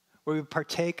 where we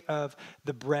partake of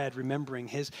the bread, remembering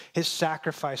his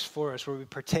sacrifice for us, where we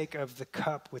partake of the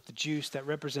cup with the juice that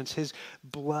represents his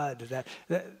blood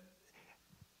that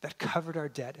covered our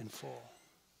debt in full.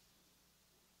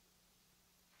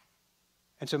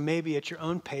 And so maybe at your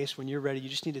own pace, when you're ready, you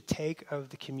just need to take of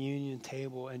the communion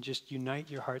table and just unite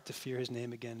your heart to fear his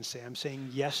name again and say, I'm saying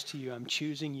yes to you. I'm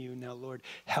choosing you. Now, Lord,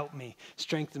 help me,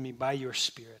 strengthen me by your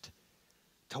Spirit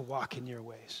to walk in your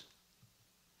ways.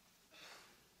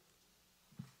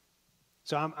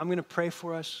 So I'm going to pray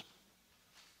for us,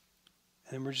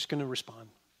 and then we're just going to respond.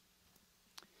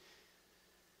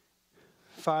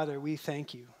 Father, we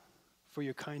thank you for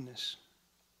your kindness.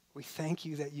 We thank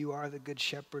you that you are the good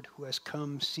shepherd who has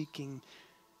come seeking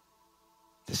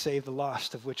to save the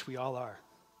lost, of which we all are.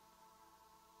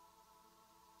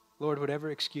 Lord,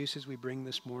 whatever excuses we bring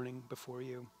this morning before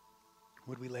you,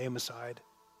 would we lay them aside?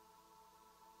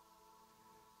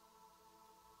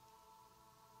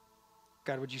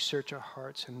 God, would you search our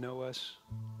hearts and know us?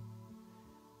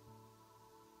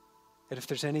 And if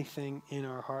there's anything in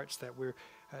our hearts that we're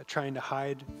trying to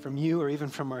hide from you or even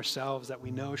from ourselves that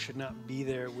we know should not be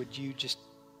there, would you just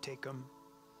take them?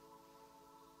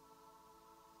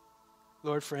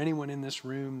 Lord, for anyone in this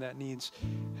room that needs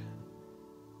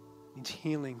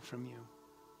healing from you,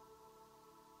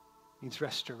 needs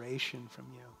restoration from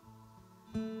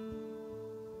you,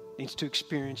 needs to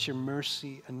experience your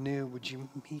mercy anew, would you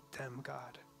meet them,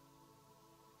 God?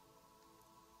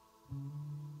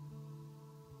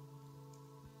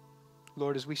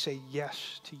 Lord, as we say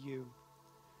yes to you,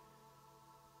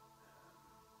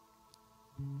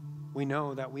 we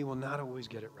know that we will not always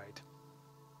get it right,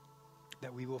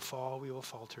 that we will fall, we will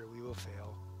falter, we will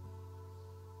fail.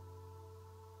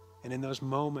 And in those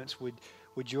moments, would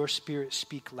your Spirit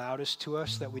speak loudest to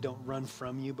us, that we don't run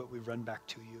from you, but we run back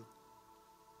to you,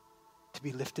 to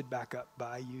be lifted back up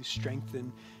by you,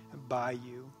 strengthened by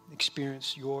you,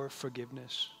 experience your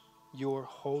forgiveness, your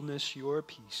wholeness, your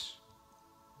peace.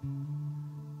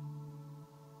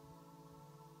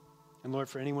 And Lord,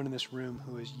 for anyone in this room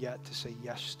who is yet to say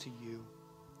yes to you,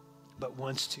 but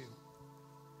wants to,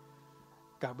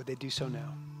 God, would they do so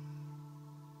now?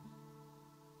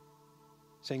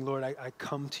 Saying, Lord, I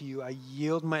come to you. I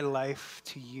yield my life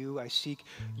to you. I seek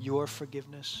your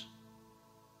forgiveness.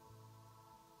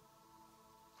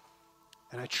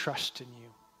 And I trust in you.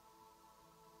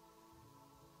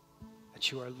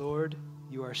 That you are Lord,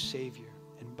 you are Savior.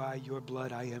 And by your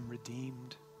blood I am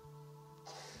redeemed.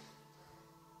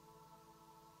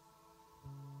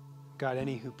 God,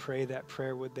 any who pray that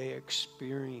prayer, would they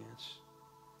experience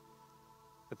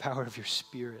the power of your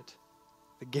Spirit,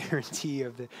 the guarantee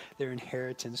of their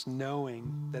inheritance,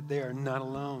 knowing that they are not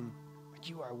alone, but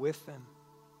you are with them.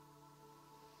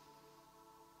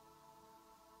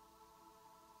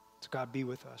 So God, be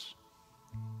with us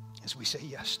as we say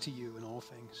yes to you in all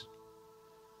things.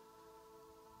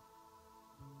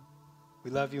 We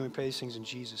love you and pray these things in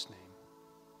Jesus' name.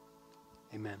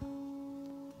 Amen.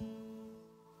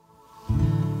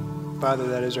 Father,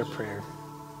 that is our prayer.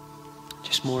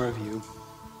 Just more of you.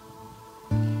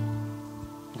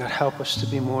 God, help us to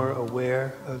be more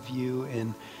aware of you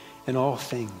in all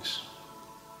things,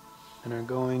 in our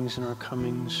goings and our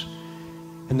comings.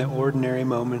 In the ordinary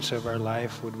moments of our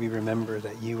life, would we remember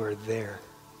that you are there.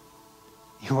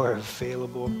 You are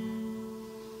available.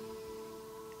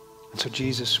 And so,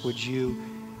 Jesus, would you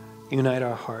unite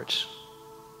our hearts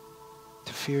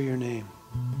to fear your name,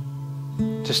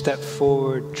 to to step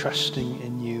forward trusting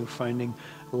in you, finding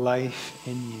life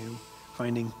in you,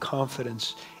 finding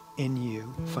confidence in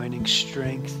you, finding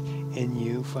strength in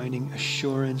you, finding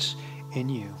assurance in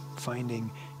you, finding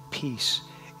peace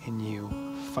in you,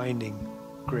 finding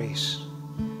grace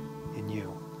in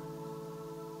you.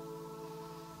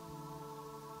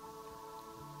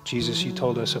 Jesus, you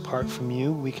told us apart from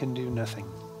you, we can do nothing.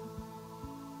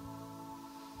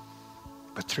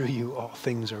 But through you, all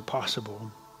things are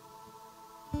possible.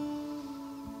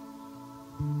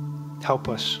 Help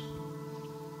us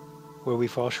where we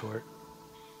fall short.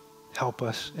 Help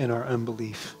us in our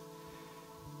unbelief.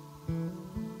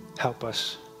 Help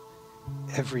us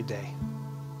every day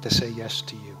to say yes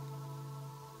to you.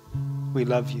 We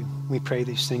love you. We pray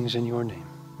these things in your name.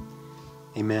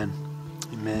 Amen.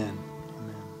 Amen.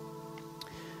 Amen.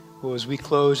 Well, as we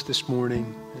close this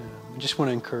morning, I just want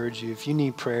to encourage you. If you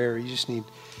need prayer, or you just need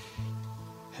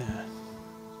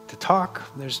to talk,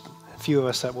 there's a few of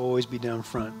us that will always be down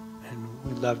front, and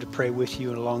we'd love to pray with you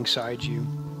and alongside you.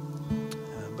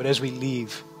 But as we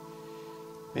leave,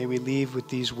 may we leave with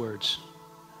these words.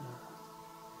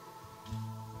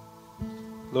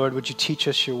 Lord, would you teach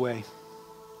us your way,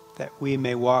 that we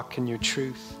may walk in your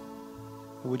truth?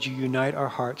 Would you unite our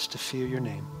hearts to fear your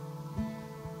name?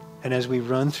 And as we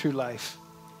run through life,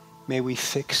 may we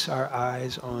fix our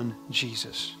eyes on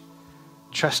Jesus,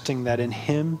 trusting that in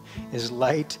him is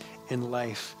light and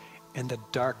life, and the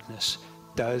darkness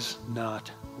does not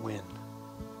win.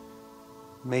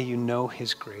 May you know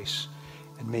his grace,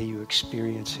 and may you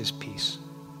experience his peace.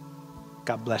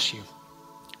 God bless you.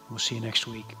 We'll see you next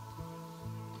week.